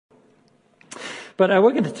But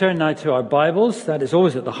we're going to turn now to our Bibles. That is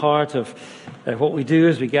always at the heart of what we do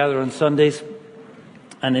as we gather on Sundays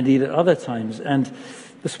and indeed at other times. And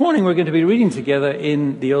this morning we're going to be reading together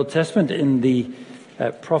in the Old Testament in the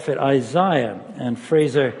prophet Isaiah. And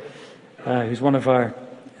Fraser, who's one of our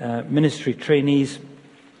ministry trainees,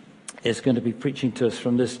 is going to be preaching to us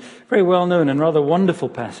from this very well-known and rather wonderful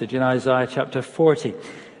passage in Isaiah chapter 40.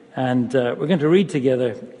 And we're going to read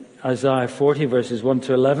together Isaiah 40, verses 1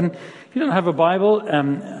 to 11. If you don't have a Bible,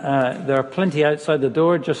 there are plenty outside the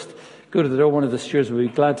door. Just go to the door. One of the stewards will be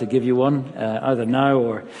glad to give you one, either now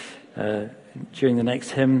or during the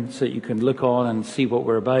next hymn, so that you can look on and see what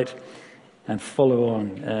we're about and follow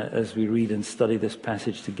on as we read and study this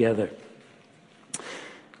passage together.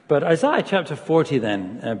 But Isaiah chapter 40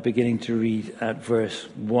 then, beginning to read at verse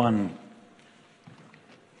 1.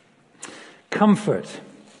 Comfort,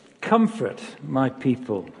 comfort my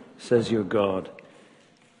people, says your God.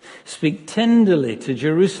 Speak tenderly to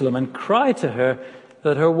Jerusalem and cry to her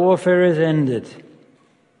that her warfare is ended,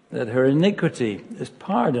 that her iniquity is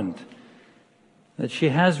pardoned, that she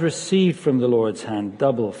has received from the Lord's hand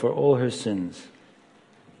double for all her sins.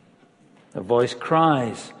 A voice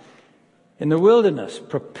cries, in the wilderness,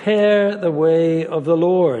 prepare the way of the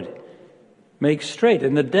Lord. Make straight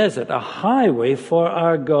in the desert a highway for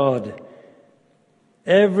our God.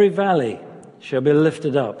 Every valley shall be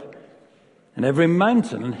lifted up, and every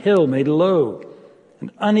mountain and hill made low,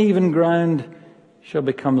 and uneven ground shall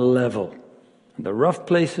become level, and the rough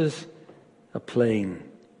places a plain.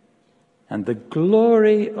 And the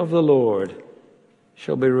glory of the Lord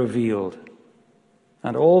shall be revealed,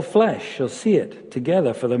 and all flesh shall see it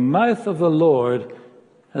together, for the mouth of the Lord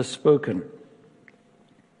has spoken.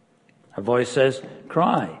 A voice says,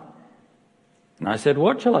 cry. And I said,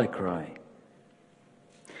 what shall I cry?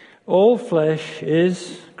 All flesh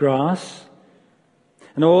is grass,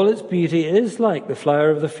 and all its beauty is like the flower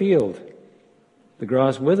of the field. The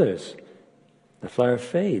grass withers, the flower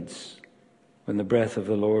fades, when the breath of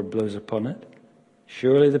the Lord blows upon it.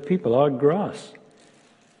 Surely the people are grass.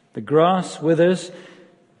 The grass withers,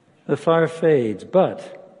 the flower fades,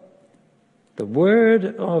 but the word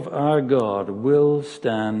of our God will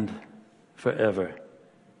stand forever.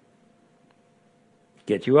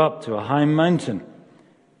 Get you up to a high mountain,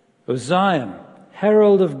 O Zion,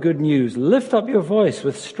 herald of good news, lift up your voice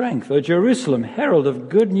with strength. O Jerusalem, herald of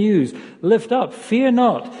good news, lift up, fear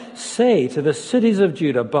not. Say to the cities of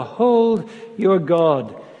Judah, behold your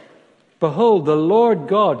God. Behold, the Lord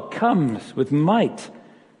God comes with might,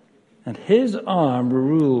 and his arm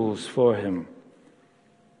rules for him.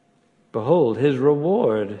 Behold, his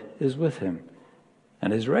reward is with him,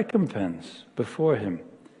 and his recompense before him.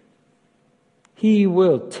 He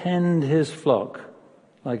will tend his flock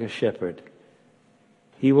like a shepherd.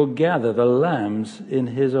 He will gather the lambs in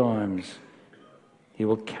his arms. He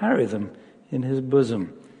will carry them in his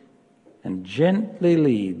bosom and gently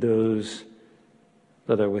lead those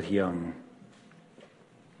that are with young.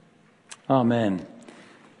 Amen.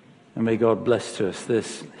 And may God bless to us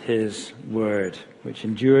this, his word, which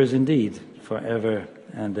endures indeed forever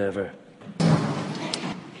and ever.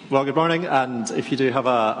 Well, good morning, and if you do have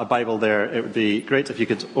a Bible there, it would be great if you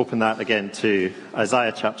could open that again to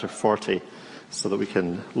Isaiah chapter 40, so that we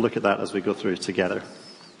can look at that as we go through together.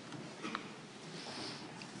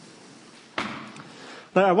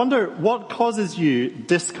 Now, I wonder what causes you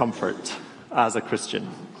discomfort as a Christian?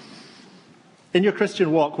 In your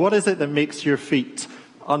Christian walk, what is it that makes your feet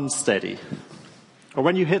unsteady? Or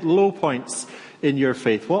when you hit low points in your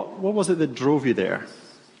faith, what was it that drove you there?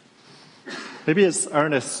 Maybe it's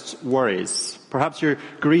earnest worries. Perhaps you're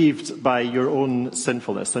grieved by your own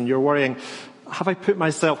sinfulness and you're worrying, have I put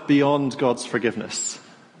myself beyond God's forgiveness?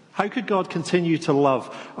 How could God continue to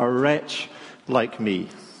love a wretch like me?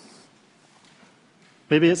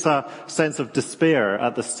 Maybe it's a sense of despair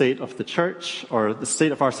at the state of the church or the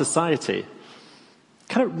state of our society.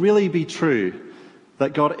 Can it really be true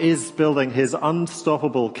that God is building his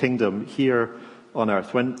unstoppable kingdom here on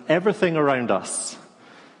earth when everything around us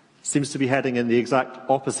seems to be heading in the exact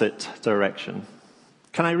opposite direction?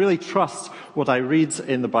 Can I really trust what I read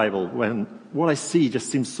in the Bible when what I see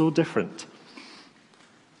just seems so different?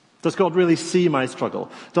 Does God really see my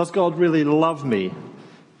struggle? Does God really love me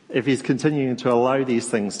if he's continuing to allow these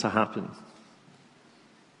things to happen?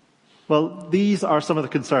 Well, these are some of the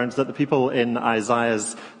concerns that the people in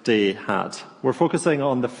Isaiah's day had. We're focusing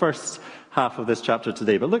on the first half of this chapter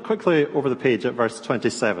today, but look quickly over the page at verse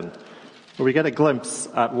 27, where we get a glimpse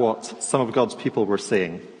at what some of God's people were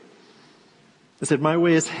saying. They said, my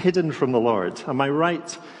way is hidden from the Lord, and my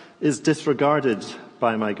right is disregarded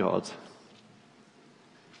by my God.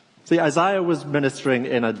 See, Isaiah was ministering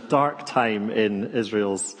in a dark time in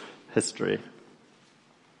Israel's history.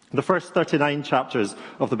 The first 39 chapters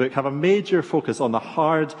of the book have a major focus on the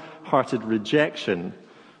hard-hearted rejection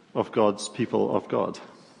of God's people of God.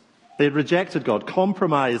 They had rejected God,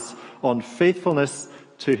 compromised on faithfulness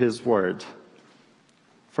to his word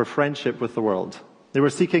for friendship with the world. They were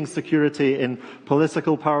seeking security in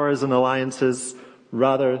political powers and alliances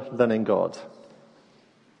rather than in God.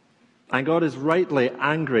 And God is rightly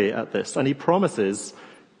angry at this, and he promises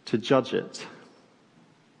to judge it.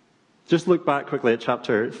 Just look back quickly at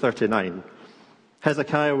chapter 39.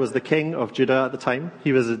 Hezekiah was the king of Judah at the time.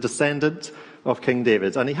 He was a descendant of King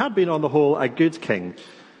David, and he had been on the whole a good king.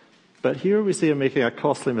 But here we see him making a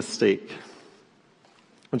costly mistake.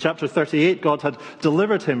 In chapter 38, God had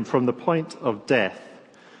delivered him from the point of death.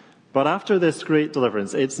 But after this great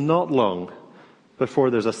deliverance, it's not long before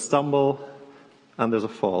there's a stumble and there's a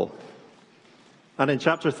fall. And in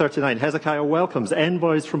chapter 39, Hezekiah welcomes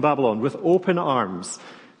envoys from Babylon with open arms.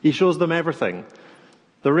 He shows them everything.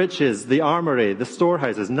 The riches, the armory, the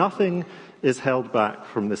storehouses. Nothing is held back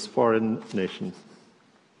from this foreign nation.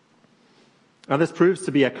 And this proves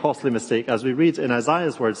to be a costly mistake as we read in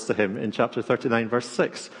Isaiah's words to him in chapter 39, verse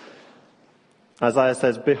 6. Isaiah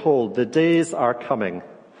says, "Behold, the days are coming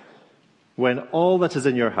when all that is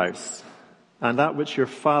in your house and that which your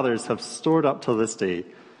fathers have stored up till this day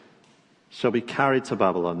shall be carried to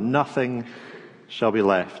Babylon. Nothing shall be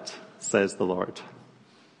left, says the Lord.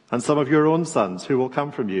 And some of your own sons who will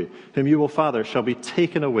come from you, whom you will father, shall be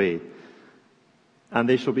taken away, and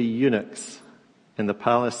they shall be eunuchs in the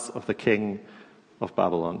palace of the king of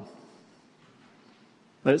Babylon."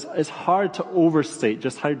 Now, it's hard to overstate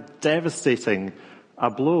just how devastating a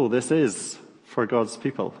blow this is for God's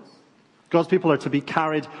people. God's people are to be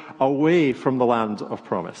carried away from the land of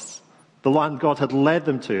promise, the land God had led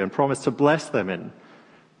them to and promised to bless them in.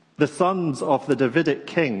 The sons of the Davidic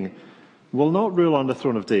king will not rule on the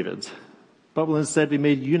throne of David, but will instead be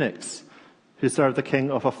made eunuchs who serve the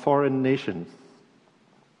king of a foreign nation.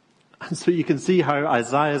 And so you can see how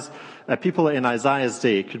people in Isaiah's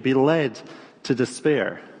day could be led to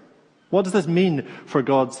despair. What does this mean for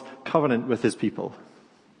God's covenant with his people?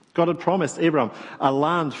 God had promised Abraham a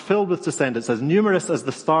land filled with descendants as numerous as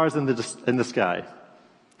the stars in the sky.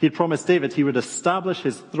 He'd promised David he would establish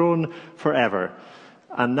his throne forever.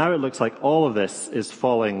 And now it looks like all of this is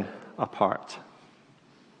falling apart.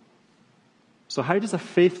 So how does a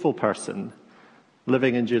faithful person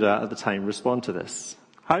living in Judah at the time respond to this?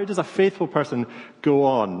 How does a faithful person go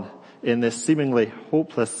on in this seemingly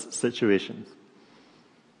hopeless situation?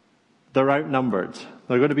 They're outnumbered.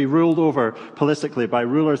 They're going to be ruled over politically by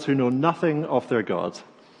rulers who know nothing of their God.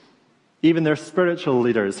 Even their spiritual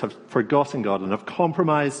leaders have forgotten God and have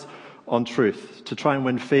compromised on truth to try and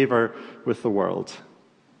win favor with the world.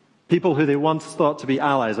 People who they once thought to be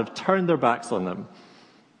allies have turned their backs on them.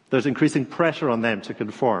 There's increasing pressure on them to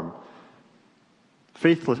conform.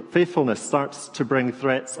 Faithfulness starts to bring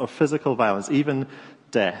threats of physical violence, even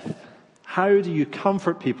death. How do you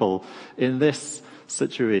comfort people in this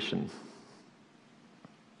situation?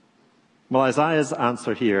 Well, Isaiah's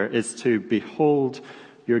answer here is to behold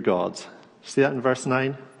your God. See that in verse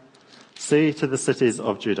 9? Say to the cities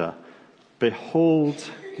of Judah, behold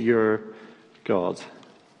your God.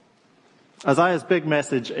 Isaiah's big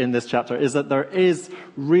message in this chapter is that there is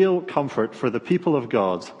real comfort for the people of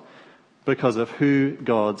God because of who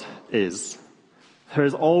God is. There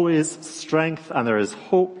is always strength and there is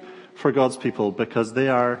hope for God's people because they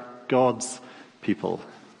are God's people.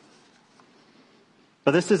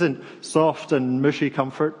 But this isn't soft and mushy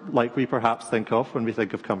comfort like we perhaps think of when we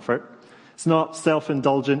think of comfort. It's not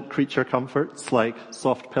self-indulgent creature comforts like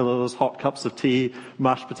soft pillows, hot cups of tea,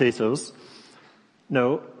 mashed potatoes.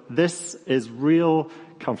 No, this is real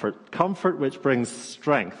comfort. Comfort which brings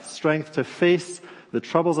strength to face the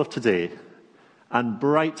troubles of today and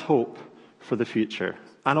bright hope for the future.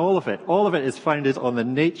 And all of it is founded on the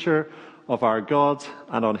nature of our God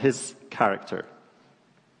and on his character.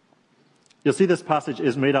 You'll see this passage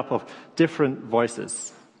is made up of different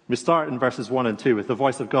voices. We start in verses 1 and 2 with the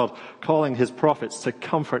voice of God calling his prophets to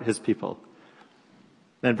comfort his people.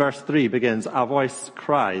 Then verse 3 begins, a voice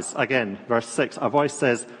cries. Again, verse 6, a voice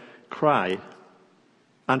says, cry.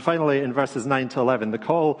 And finally, in verses 9 to 11, the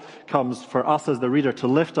call comes for us as the reader to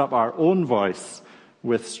lift up our own voice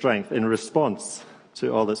with strength in response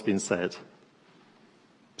to all that's been said.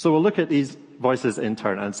 So we'll look at these voices in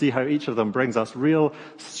turn and see how each of them brings us real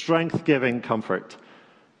strength-giving comfort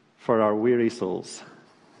for our weary souls.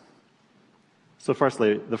 So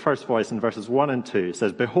firstly, the first voice in verses 1 and 2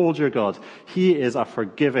 says, behold your God, he is a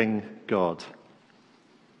forgiving God.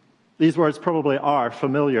 These words probably are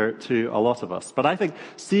familiar to a lot of us, but I think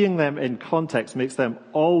seeing them in context makes them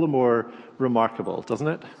all the more remarkable, doesn't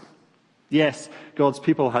it? Yes, God's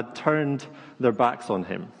people had turned their backs on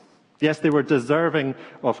him. Yes, they were deserving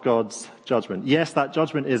of God's judgment. Yes, that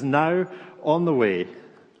judgment is now on the way.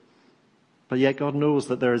 But yet God knows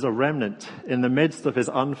that there is a remnant in the midst of his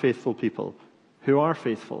unfaithful people who are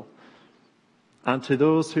faithful. And to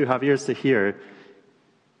those who have ears to hear,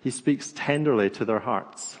 he speaks tenderly to their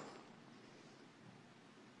hearts.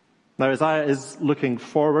 Now, Isaiah is looking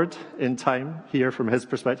forward in time here from his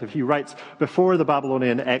perspective. He writes before the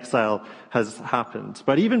Babylonian exile has happened.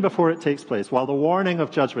 But even before it takes place, while the warning of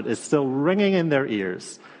judgment is still ringing in their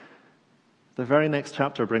ears, the very next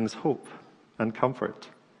chapter brings hope and comfort.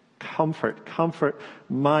 Comfort, comfort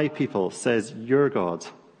my people, says your God.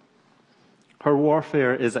 Her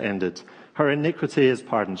warfare is ended. Her iniquity is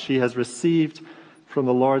pardoned. She has received from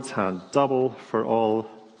the Lord's hand double for all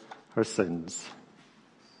her sins.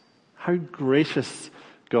 How gracious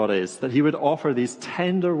God is that he would offer these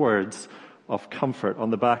tender words of comfort on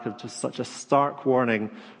the back of just such a stark warning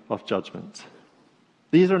of judgment.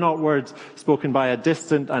 These are not words spoken by a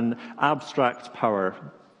distant and abstract power.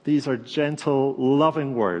 These are gentle,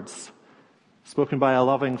 loving words spoken by a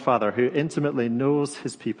loving Father who intimately knows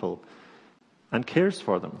his people and cares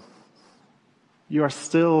for them. You are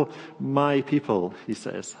still my people, he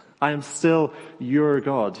says. I am still your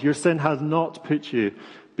God. Your sin has not put you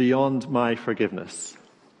beyond my forgiveness.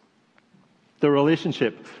 The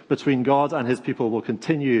relationship between God and his people will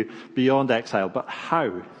continue beyond exile, but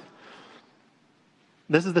how?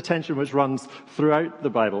 This is the tension which runs throughout the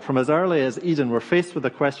Bible. From as early as Eden, we're faced with the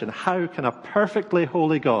question, how can a perfectly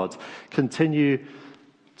holy God continue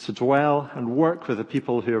to dwell and work with the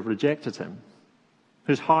people who have rejected him,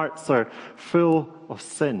 whose hearts are full of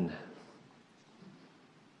sin?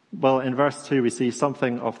 Well, in verse 2, we see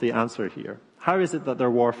something of the answer here. How is it that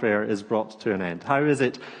their warfare is brought to an end? How is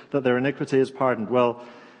it that their iniquity is pardoned? Well,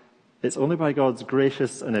 it's only by God's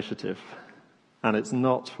gracious initiative, and it's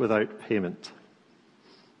not without payment.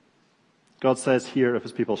 God says here of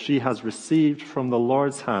his people, she has received from the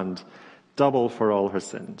Lord's hand double for all her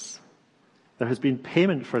sins. There has been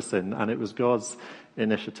payment for sin, and it was God's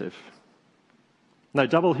initiative. Now,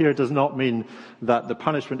 double here does not mean that the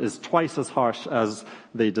punishment is twice as harsh as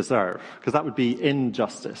they deserve, because that would be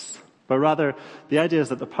injustice. But rather, the idea is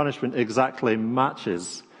that the punishment exactly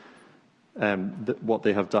matches what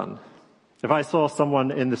they have done. If I saw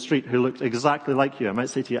someone in the street who looked exactly like you, I might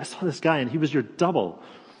say to you, I saw this guy and he was your double.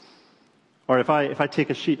 Or if I take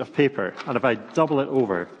a sheet of paper and if I double it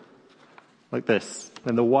over like this,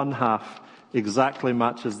 then the one half exactly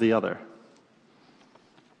matches the other.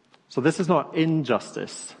 So this is not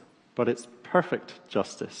injustice, but it's perfect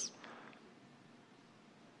justice.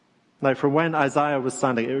 Now, from when Isaiah was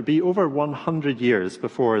standing, it would be over 100 years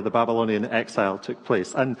before the Babylonian exile took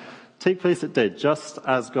place. And take place it did, just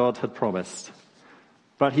as God had promised.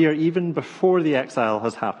 But here, even before the exile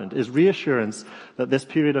has happened, is reassurance that this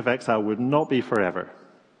period of exile would not be forever,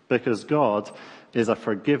 because God is a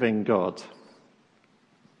forgiving God.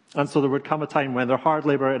 And so there would come a time when their hard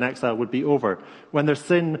labor in exile would be over, when their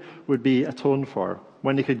sin would be atoned for,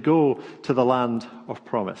 when they could go to the land of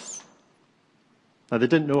promise. Now, they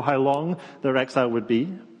didn't know how long their exile would be,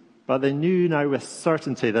 but they knew now with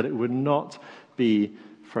certainty that it would not be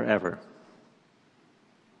forever.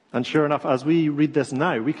 And sure enough, as we read this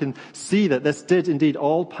now, we can see that this did indeed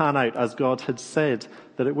all pan out as God had said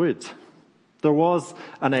that it would. There was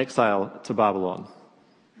an exile to Babylon.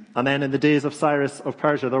 And then in the days of Cyrus of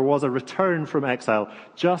Persia, there was a return from exile,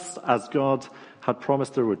 just as God had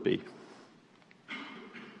promised there would be.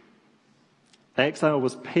 Exile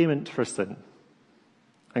was payment for sin.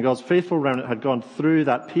 And God's faithful remnant had gone through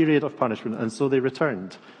that period of punishment, and so they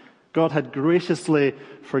returned. God had graciously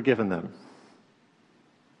forgiven them.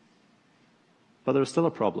 But there was still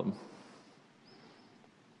a problem.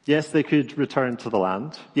 Yes, they could return to the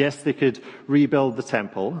land. Yes, they could rebuild the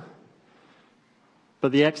temple.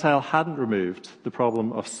 But the exile hadn't removed the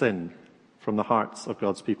problem of sin from the hearts of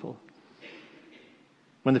God's people.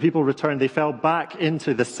 When the people returned, they fell back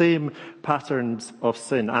into the same patterns of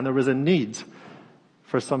sin, and there was a need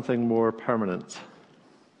for something more permanent.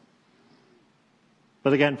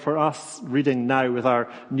 But again, for us reading now with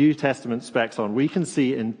our New Testament specs on, we can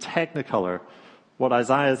see in technicolor what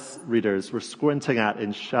Isaiah's readers were squinting at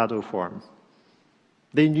in shadow form.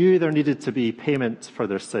 They knew there needed to be payment for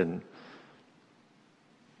their sin.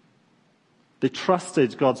 They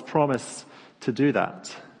trusted God's promise to do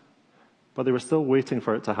that, but they were still waiting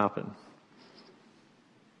for it to happen.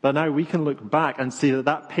 But now we can look back and see that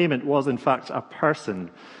that payment was in fact a person,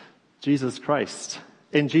 Jesus Christ,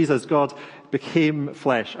 In Jesus, God became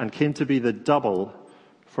flesh and came to be the double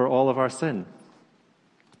for all of our sin,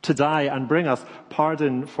 to die and bring us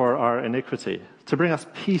pardon for our iniquity, to bring us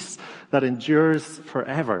peace that endures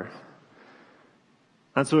forever.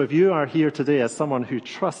 And so if you are here today as someone who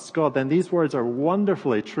trusts God, then these words are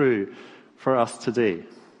wonderfully true for us today.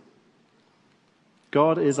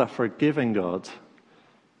 God is a forgiving God,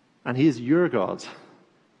 and he is your God.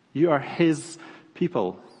 You are his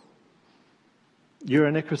people. Your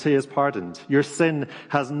iniquity is pardoned. Your sin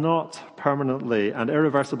has not permanently and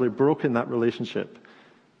irreversibly broken that relationship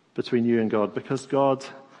between you and God, because God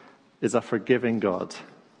is a forgiving God.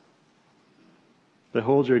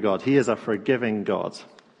 Behold your God. He is a forgiving God.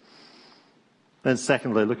 Then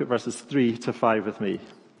secondly, look at verses 3 to 5 with me.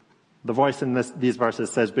 The voice in these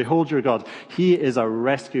verses says, behold your God. He is a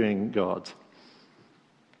rescuing God.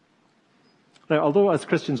 Now, although as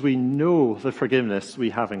Christians we know the forgiveness we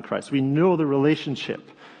have in Christ, we know the relationship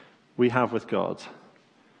we have with God,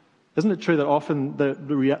 isn't it true that often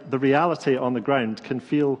the reality on the ground can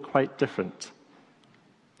feel quite different?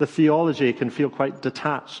 The theology can feel quite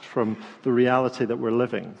detached from the reality that we're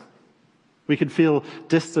living. We can feel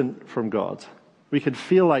distant from God. We can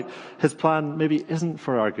feel like his plan maybe isn't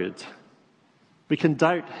for our good. We can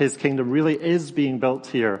doubt his kingdom really is being built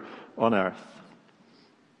here on earth.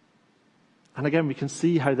 And again, we can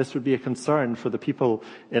see how this would be a concern for the people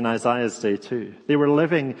in Isaiah's day too. They were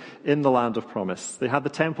living in the land of promise. They had the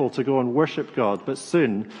temple to go and worship God, but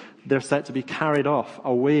soon they're set to be carried off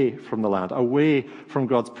away from the land, away from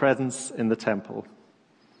God's presence in the temple.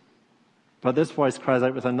 But this voice cries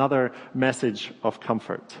out with another message of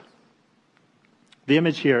comfort. The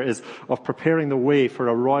image here is of preparing the way for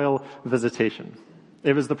a royal visitation.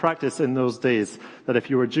 It was the practice in those days that if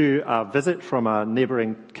you were due a visit from a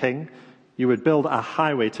neighboring king, you would build a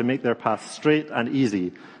highway to make their path straight and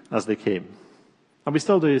easy as they came. And we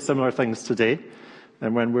still do similar things today.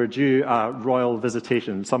 And when we're due a royal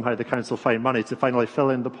visitation, somehow the council find money to finally fill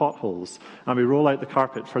in the potholes, and we roll out the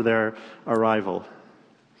carpet for their arrival.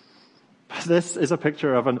 But this is a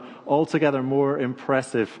picture of an altogether more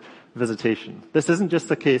impressive visitation. This isn't just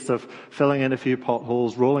a case of filling in a few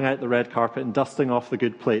potholes, rolling out the red carpet, and dusting off the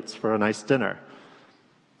good plates for a nice dinner.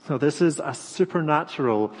 No, this is a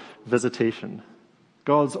supernatural visitation.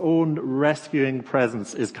 God's own rescuing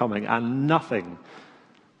presence is coming, and nothing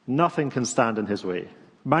can stand in his way.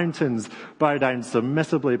 Mountains bow down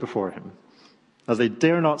submissively before him, as they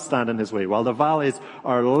dare not stand in his way, while the valleys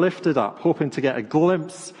are lifted up, hoping to get a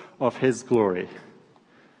glimpse of his glory.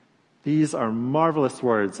 These are marvelous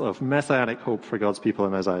words of messianic hope for God's people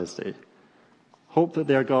in Isaiah's day. Hope that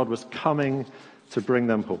their God was coming to bring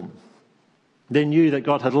them home. They knew that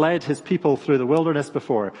God had led his people through the wilderness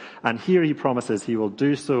before, and here he promises he will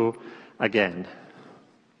do so again.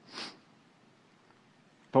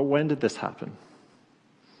 But when did this happen?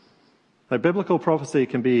 Now, biblical prophecy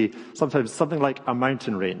can be sometimes something like a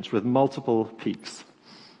mountain range with multiple peaks.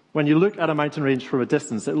 When you look at a mountain range from a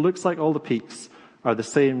distance, it looks like all the peaks are the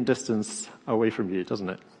same distance away from you, doesn't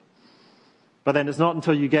it? But then it's not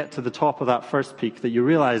until you get to the top of that first peak that you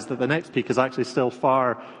realize that the next peak is actually still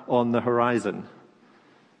far on the horizon.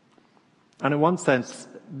 And in one sense,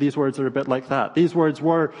 these words are a bit like that. These words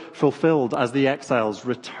were fulfilled as the exiles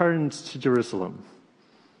returned to Jerusalem.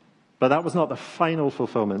 But that was not the final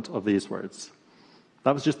fulfillment of these words.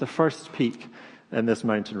 That was just the first peak in this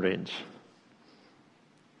mountain range.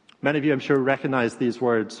 Many of you, I'm sure, recognize these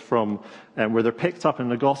words from where they're picked up in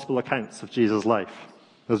the gospel accounts of Jesus' life,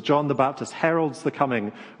 as John the Baptist heralds the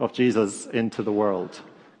coming of Jesus into the world,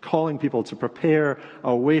 calling people to prepare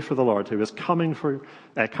a way for the Lord who is coming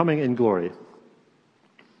in glory.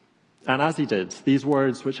 And as he did, these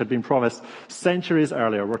words which had been promised centuries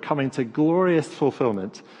earlier were coming to glorious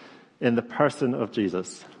fulfillment in the person of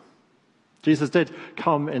Jesus. Jesus did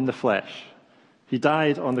come in the flesh. He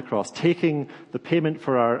died on the cross, taking the payment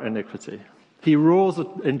for our iniquity. He rose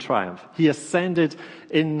in triumph. He ascended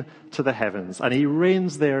into the heavens, and he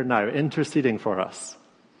reigns there now, interceding for us.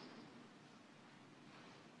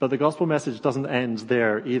 But the gospel message doesn't end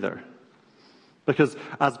there either. Because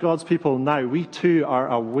as God's people now, we too are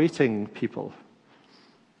a waiting people.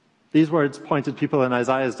 These words pointed people in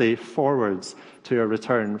Isaiah's day forwards to a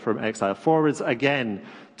return from exile, forwards again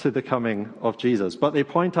to the coming of Jesus. But they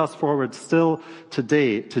point us forward still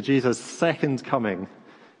today to Jesus' second coming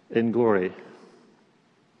in glory.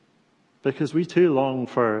 Because we too long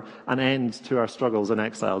for an end to our struggles in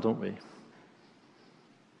exile, don't we?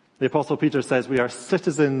 The Apostle Peter says we are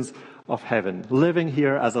citizens of heaven, living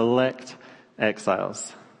here as elect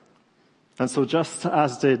exiles. And so just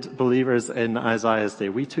as did believers in Isaiah's day,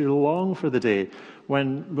 we too long for the day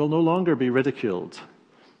when we'll no longer be ridiculed,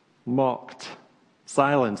 mocked,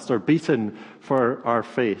 silenced, or beaten for our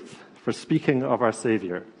faith, for speaking of our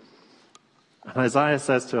Saviour. And Isaiah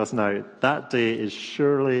says to us now, that day is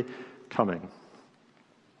surely coming.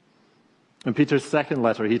 In Peter's second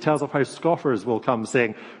letter, he tells of how scoffers will come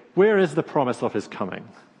saying, where is the promise of his coming?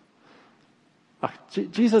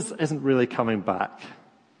 Jesus isn't really coming back.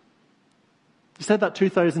 He said that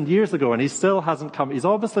 2,000 years ago, and he still hasn't come. He's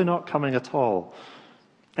obviously not coming at all.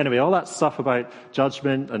 Anyway, all that stuff about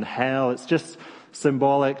judgment and hell, it's just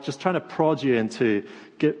symbolic, just trying to prod you into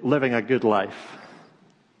living a good life.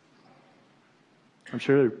 I'm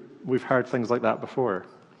sure we've heard things like that before.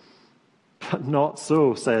 But not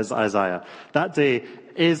so, says Isaiah. That day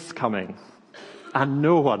is coming, and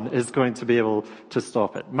no one is going to be able to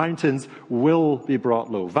stop it. Mountains will be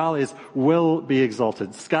brought low. Valleys will be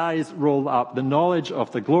exalted. Skies roll up. The knowledge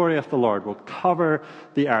of the glory of the Lord will cover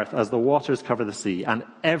the earth as the waters cover the sea, and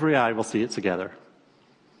every eye will see it together.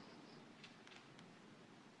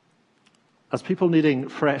 As people needing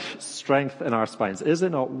fresh strength in our spines, is it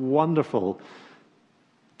not wonderful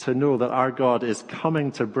to know that our God is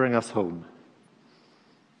coming to bring us home?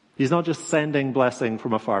 He's not just sending blessing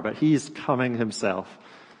from afar, but he's coming himself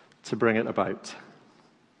to bring it about.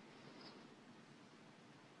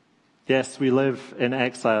 Yes, we live in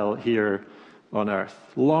exile here on earth,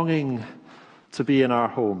 longing to be in our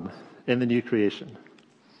home, in the new creation.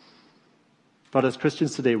 But as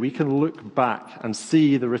Christians today, we can look back and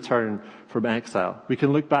see the return from exile. We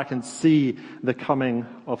can look back and see the coming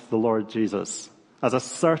of the Lord Jesus as a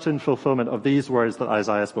certain fulfillment of these words that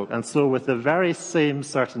Isaiah spoke. And so with the very same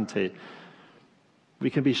certainty,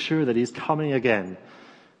 we can be sure that he's coming again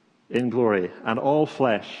in glory, and all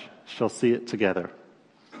flesh shall see it together.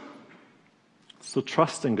 So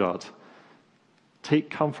trust in God.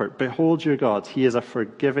 Take comfort. Behold your God. He is a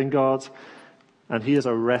forgiving God, and he is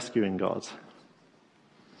a rescuing God.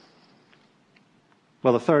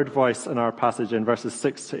 Well, the third voice in our passage in verses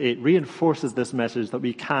 6 to 8 reinforces this message that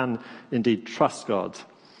we can indeed trust God.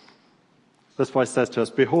 This voice says to us,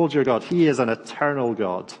 behold your God, he is an eternal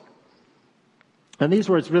God. And these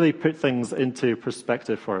words really put things into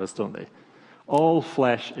perspective for us, don't they? All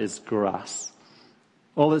flesh is grass.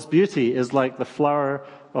 All its beauty is like the flower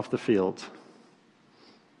of the field.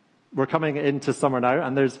 We're coming into summer now,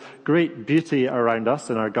 and there's great beauty around us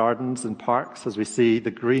in our gardens and parks as we see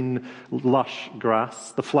the green, lush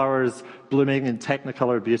grass, the flowers blooming in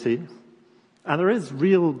technicolor beauty. And there is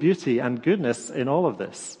real beauty and goodness in all of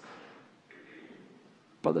this.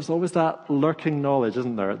 But there's always that lurking knowledge,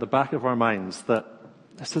 isn't there, at the back of our minds that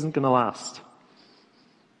this isn't going to last.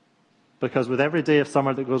 Because with every day of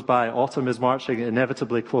summer that goes by, autumn is marching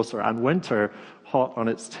inevitably closer, and winter hot on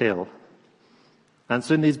its tail. And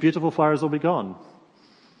soon these beautiful flowers will be gone.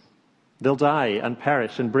 They'll die and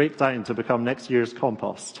perish and break down to become next year's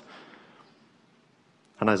compost.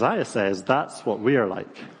 And Isaiah says that's what we are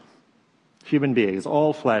like. Human beings,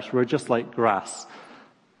 all flesh, we're just like grass,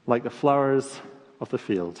 like the flowers of the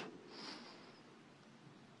field.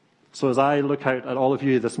 So as I look out at all of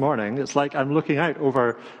you this morning, it's like I'm looking out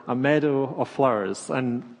over a meadow of flowers,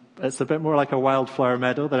 and it's a bit more like a wildflower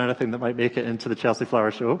meadow than anything that might make it into the Chelsea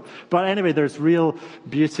Flower Show. But anyway, there's real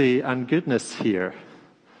beauty and goodness here.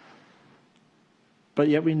 But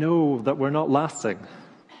yet we know that we're not lasting.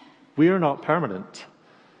 We are not permanent.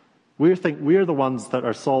 We think we're the ones that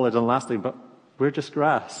are solid and lasting, but we're just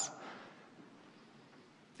grass.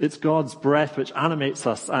 It's God's breath which animates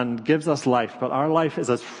us and gives us life, but our life is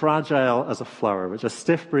as fragile as a flower, which a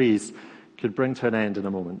stiff breeze could bring to an end in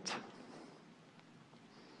a moment.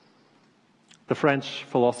 The French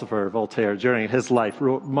philosopher Voltaire, during his life,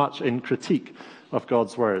 wrote much in critique of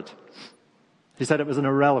God's word. He said it was an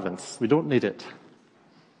irrelevance. We don't need it.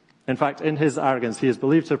 In fact, in his arrogance, he is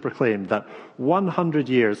believed to have proclaimed that 100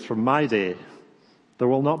 years from my day, there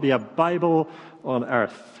will not be a Bible on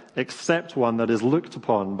earth except one that is looked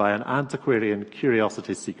upon by an antiquarian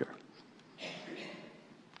curiosity seeker.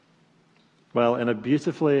 Well, in a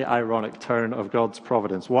beautifully ironic turn of God's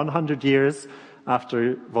providence, 100 years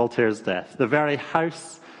after Voltaire's death, the very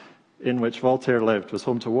house in which Voltaire lived was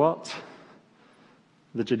home to what?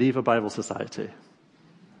 The Geneva Bible Society.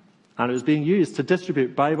 And it was being used to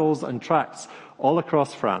distribute Bibles and tracts all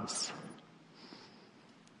across France.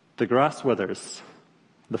 The grass withers,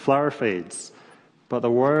 the flower fades, but the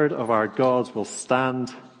word of our God will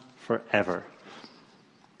stand forever.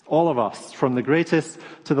 All of us, from the greatest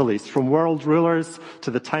to the least, from world rulers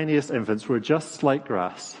to the tiniest infants, we're just like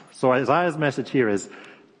grass. So Isaiah's message here is,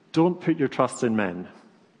 don't put your trust in men.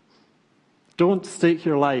 Don't stake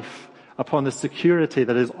your life upon the security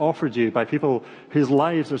that is offered you by people whose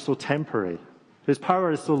lives are so temporary, whose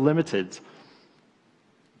power is so limited.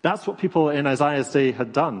 That's what people in Isaiah's day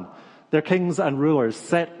had done. Their kings and rulers,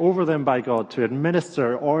 set over them by God to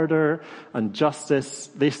administer order and justice,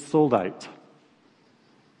 they sold out.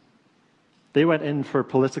 They went in for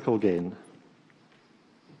political gain.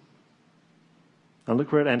 And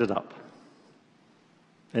look where it ended up.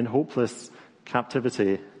 In hopeless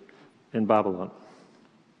captivity in Babylon.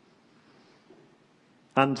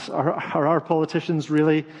 And are our politicians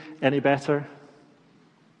really any better?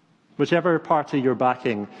 Whichever party you're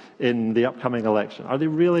backing in the upcoming election, are they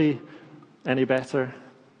really any better?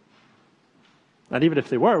 And even if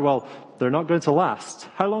they were, well, they're not going to last.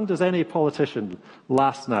 How long does any politician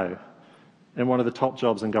last now in one of the top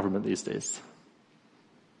jobs in government these days?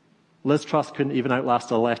 Liz Truss couldn't even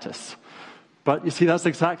outlast a lettuce. But you see, that's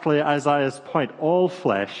exactly Isaiah's point. All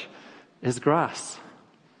flesh is grass.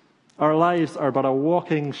 Our lives are but a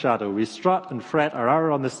walking shadow. We strut and fret our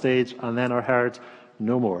hour on the stage and then are heard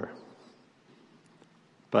no more.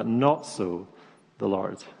 But not so the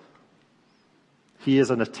Lord. He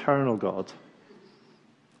is an eternal God.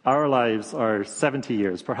 Our lives are 70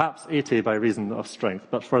 years, perhaps 80 by reason of strength.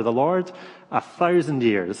 But for the Lord, 1,000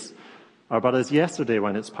 years are but as yesterday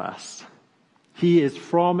when it's past. He is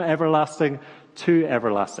from everlasting to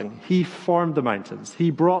everlasting. He formed the mountains. He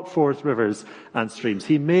brought forth rivers and streams.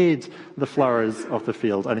 He made the flowers of the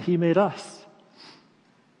field, and he made us.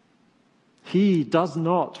 He does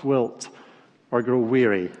not wilt or grow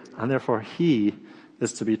weary, and therefore he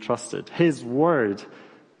is to be trusted. His word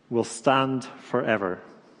will stand forever.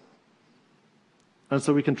 And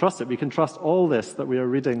so we can trust it. We can trust all this that we are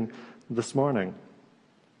reading this morning.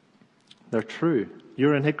 They're true.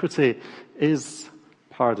 Your iniquity is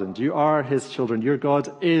pardoned. You are his children. Your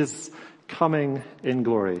God is coming in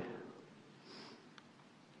glory.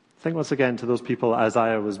 Think once again to those people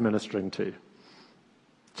Isaiah was ministering to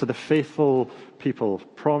the faithful people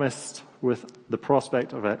promised with the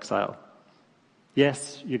prospect of exile.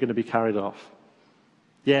 Yes, you're going to be carried off.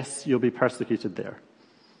 Yes, you'll be persecuted there.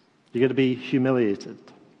 You're going to be humiliated.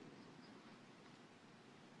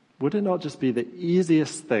 Would it not just be the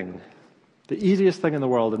easiest thing in the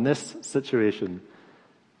world in this situation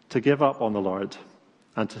to give up on the Lord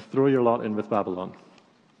and to throw your lot in with Babylon?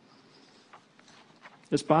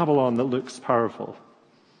 It's Babylon that looks powerful.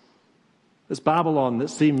 It's Babylon that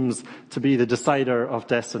seems to be the decider of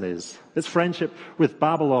destinies. It's friendship with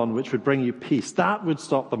Babylon which would bring you peace. That would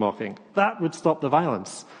stop the mocking. That would stop the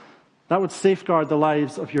violence. That would safeguard the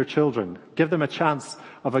lives of your children. Give them a chance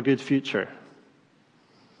of a good future.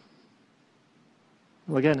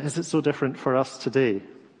 Well, again, is it so different for us today?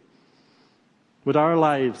 Would our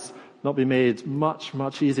lives not be made much,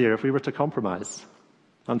 much easier if we were to compromise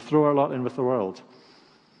and throw our lot in with the world?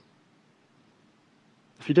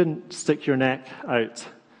 If you didn't stick your neck out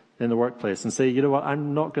in the workplace and say, you know what,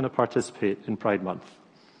 I'm not going to participate in Pride Month.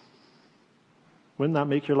 Wouldn't that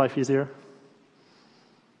make your life easier?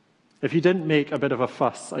 If you didn't make a bit of a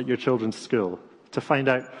fuss at your children's school to find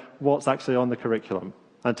out what's actually on the curriculum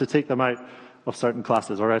and to take them out of certain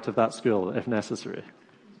classes or out of that school if necessary,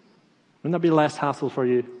 wouldn't that be less hassle for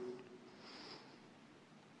you?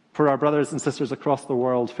 For our brothers and sisters across the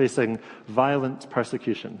world facing violent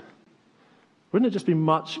persecution, wouldn't it just be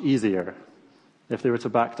much easier if they were to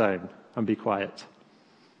back down and be quiet?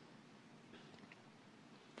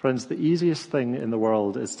 Friends, the easiest thing in the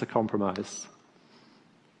world is to compromise.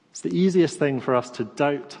 It's the easiest thing for us to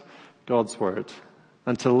doubt God's word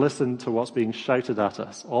and to listen to what's being shouted at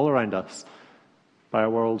us, all around us, by a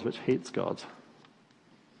world which hates God.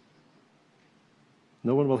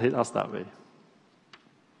 No one will hate us that way.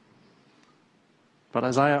 But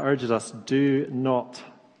Isaiah urges us, do not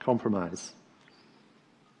compromise.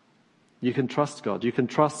 You can trust God. You can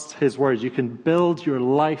trust his word. You can build your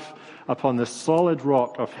life upon the solid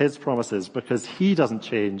rock of his promises because he doesn't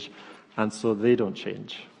change and so they don't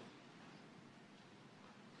change.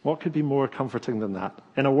 What could be more comforting than that?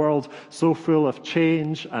 In a world so full of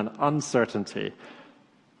change and uncertainty,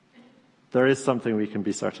 there is something we can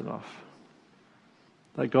be certain of.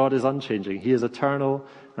 That God is unchanging. He is eternal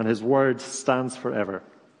and his word stands forever.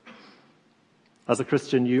 As a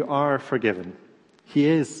Christian, you are forgiven. He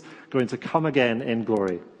is going to come again in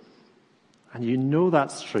glory. And you know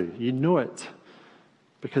that's true. You know it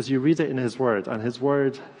because you read it in his word, and his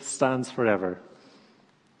word stands forever.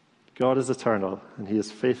 God is eternal, and he is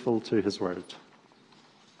faithful to his word.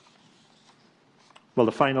 Well,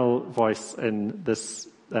 the final voice in this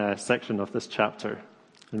section of this chapter,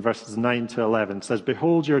 in verses 9 to 11, says,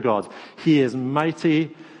 "Behold your God, he is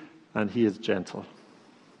mighty and he is gentle."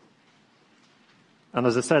 And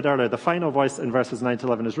as I said earlier, the final voice in verses 9 to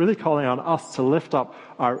 11 is really calling on us to lift up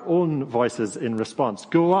our own voices in response.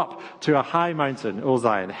 Go up to a high mountain, O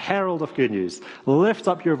Zion, herald of good news. Lift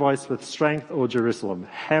up your voice with strength, O Jerusalem,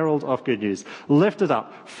 herald of good news. Lift it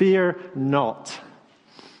up, fear not.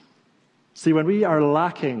 See, when we are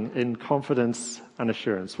lacking in confidence and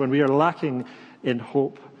assurance, when we are lacking in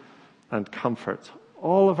hope and comfort,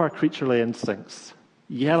 all of our creaturely instincts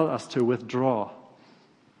yell at us to withdraw,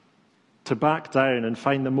 to back down and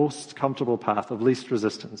find the most comfortable path of least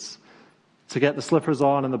resistance, to get the slippers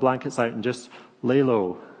on and the blankets out and just lay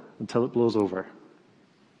low until it blows over.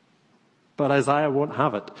 But Isaiah won't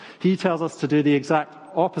have it. He tells us to do the exact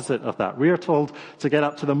opposite of that. We are told to get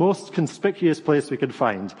up to the most conspicuous place we can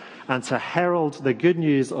find and to herald the good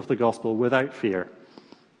news of the gospel without fear.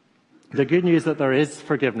 The good news that there is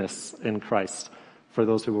forgiveness in Christ for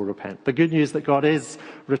those who will repent. The good news that God is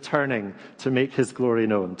returning to make his glory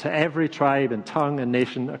known to every tribe and tongue and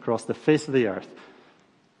nation across the face of the earth.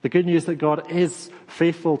 The good news that God is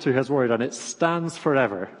faithful to his word and it stands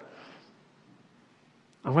forever.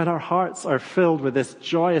 And when our hearts are filled with this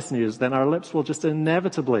joyous news, then our lips will just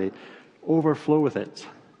inevitably overflow with it.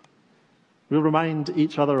 We'll remind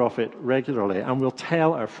each other of it regularly, and we'll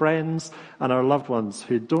tell our friends and our loved ones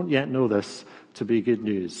who don't yet know this to be good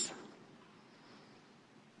news.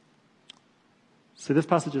 See, this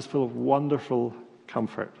passage is full of wonderful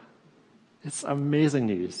comfort. It's amazing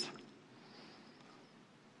news.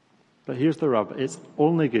 But here's the rub. It's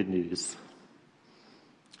only good news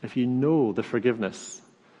if you know the forgiveness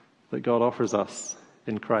that God offers us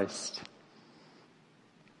in Christ.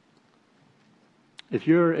 If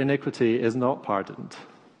your iniquity is not pardoned,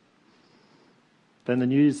 then the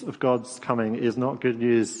news of God's coming is not good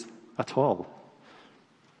news at all.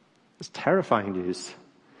 It's terrifying news.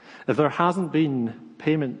 If there hasn't been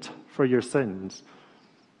payment for your sins,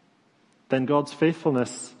 then God's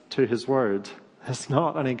faithfulness to his word is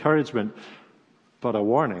not an encouragement, but a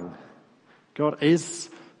warning. God is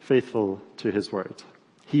faithful to his word.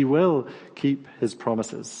 He will keep his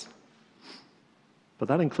promises. But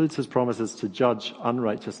that includes his promises to judge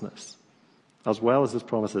unrighteousness, as well as his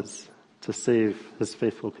promises to save his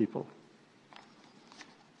faithful people.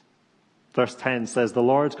 Verse 10 says, the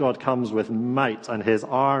Lord God comes with might and his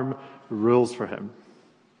arm rules for him.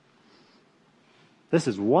 This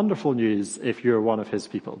is wonderful news if you're one of his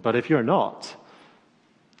people. But if you're not,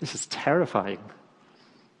 this is terrifying.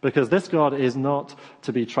 Because this God is not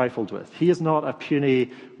to be trifled with. He is not a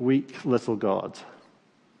puny, weak little God.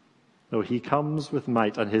 No, he comes with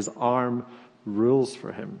might and his arm rules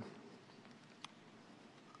for him.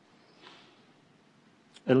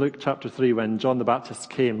 In Luke chapter 3, when John the Baptist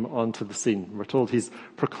came onto the scene, we're told he's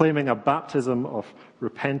proclaiming a baptism of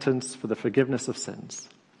repentance for the forgiveness of sins.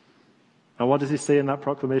 And what does he say in that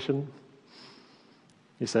proclamation?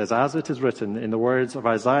 He says, as it is written in the words of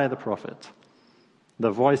Isaiah the prophet,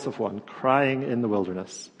 the voice of one crying in the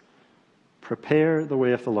wilderness, prepare the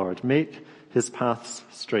way of the Lord, make his paths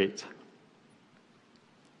straight.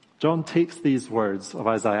 John takes these words of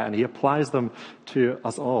Isaiah and he applies them to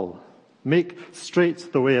us all. Make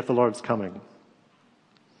straight the way of the Lord's coming.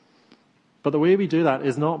 But the way we do that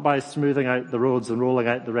is not by smoothing out the roads and rolling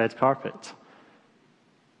out the red carpet.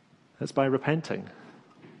 It's by repenting.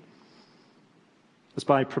 It's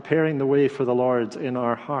by preparing the way for the Lord in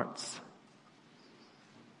our hearts.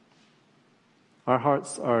 Our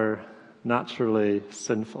hearts are naturally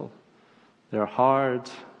sinful. They're hard,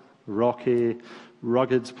 rocky,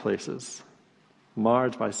 rugged places,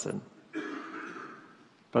 marred by sin.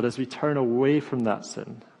 But as we turn away from that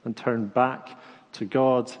sin and turn back to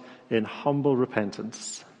God in humble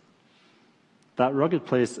repentance, that rugged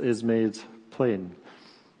place is made plain.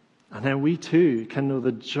 And then we too can know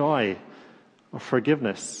the joy of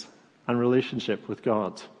forgiveness and relationship with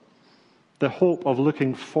God. The hope of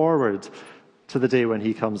looking forward to the day when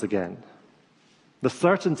he comes again. The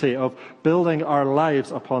certainty of building our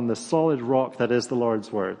lives upon the solid rock that is the Lord's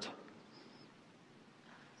word.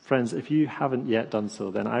 Friends, if you haven't yet done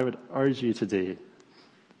so, then I would urge you today,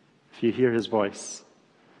 if you hear his voice,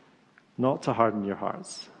 not to harden your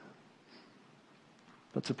hearts,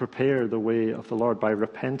 but to prepare the way of the Lord by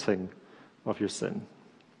repenting of your sin.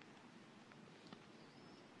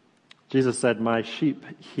 Jesus said, my sheep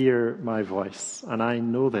hear my voice, and I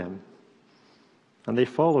know them, and they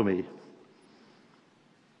follow me.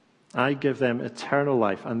 I give them eternal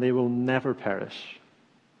life, and they will never perish.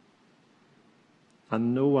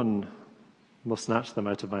 And no one will snatch them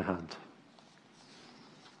out of my hand.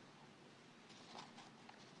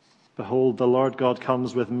 Behold, the Lord God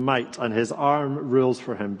comes with might, and his arm rules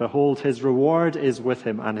for him. Behold, his reward is with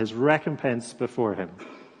him, and his recompense before him.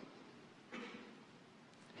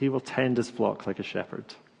 He will tend his flock like a shepherd.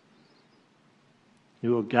 He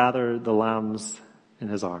will gather the lambs in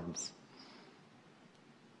his arms.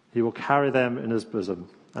 He will carry them in his bosom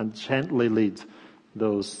and gently lead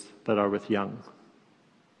those that are with young.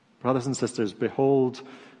 Brothers and sisters, behold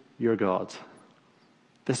your God.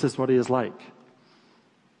 This is what he is like.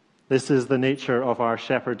 This is the nature of our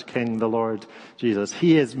shepherd king, the Lord Jesus.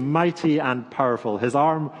 He is mighty and powerful. His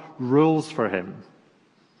arm rules for him.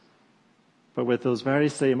 But with those very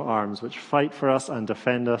same arms which fight for us and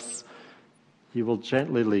defend us, he will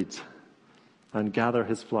gently lead and gather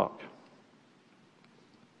his flock.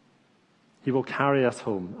 He will carry us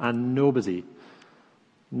home, and nobody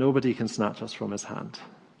can snatch us from his hand.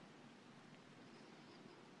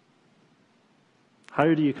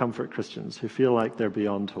 How do you comfort Christians who feel like they're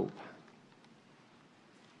beyond hope?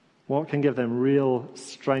 What can give them real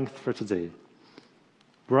strength for today?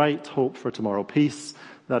 Bright hope for tomorrow, peace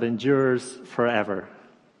that endures forever.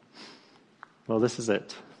 Well, this is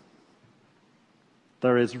it.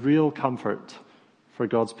 There is real comfort for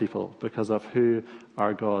God's people because of who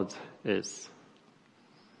our God is.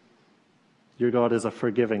 Your God is a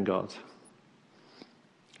forgiving God.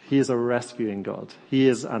 He is a rescuing God. He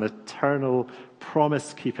is an eternal,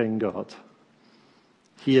 promise-keeping God.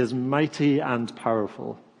 He is mighty and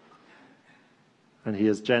powerful. And he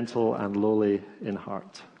is gentle and lowly in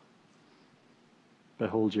heart.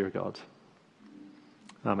 Behold your God.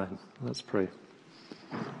 Amen. Let's pray.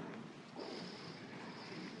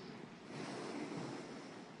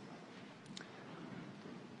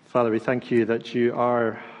 Father, we thank you that you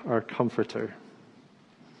are our comforter,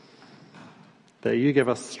 that you give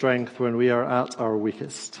us strength when we are at our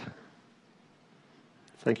weakest.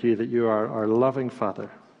 Thank you that you are our loving Father,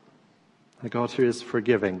 a God who is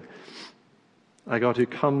forgiving, a God who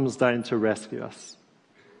comes down to rescue us,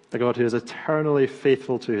 a God who is eternally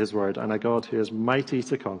faithful to his word, and a God who is mighty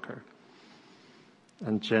to conquer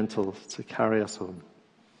and gentle to carry us home.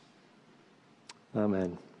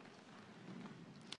 Amen.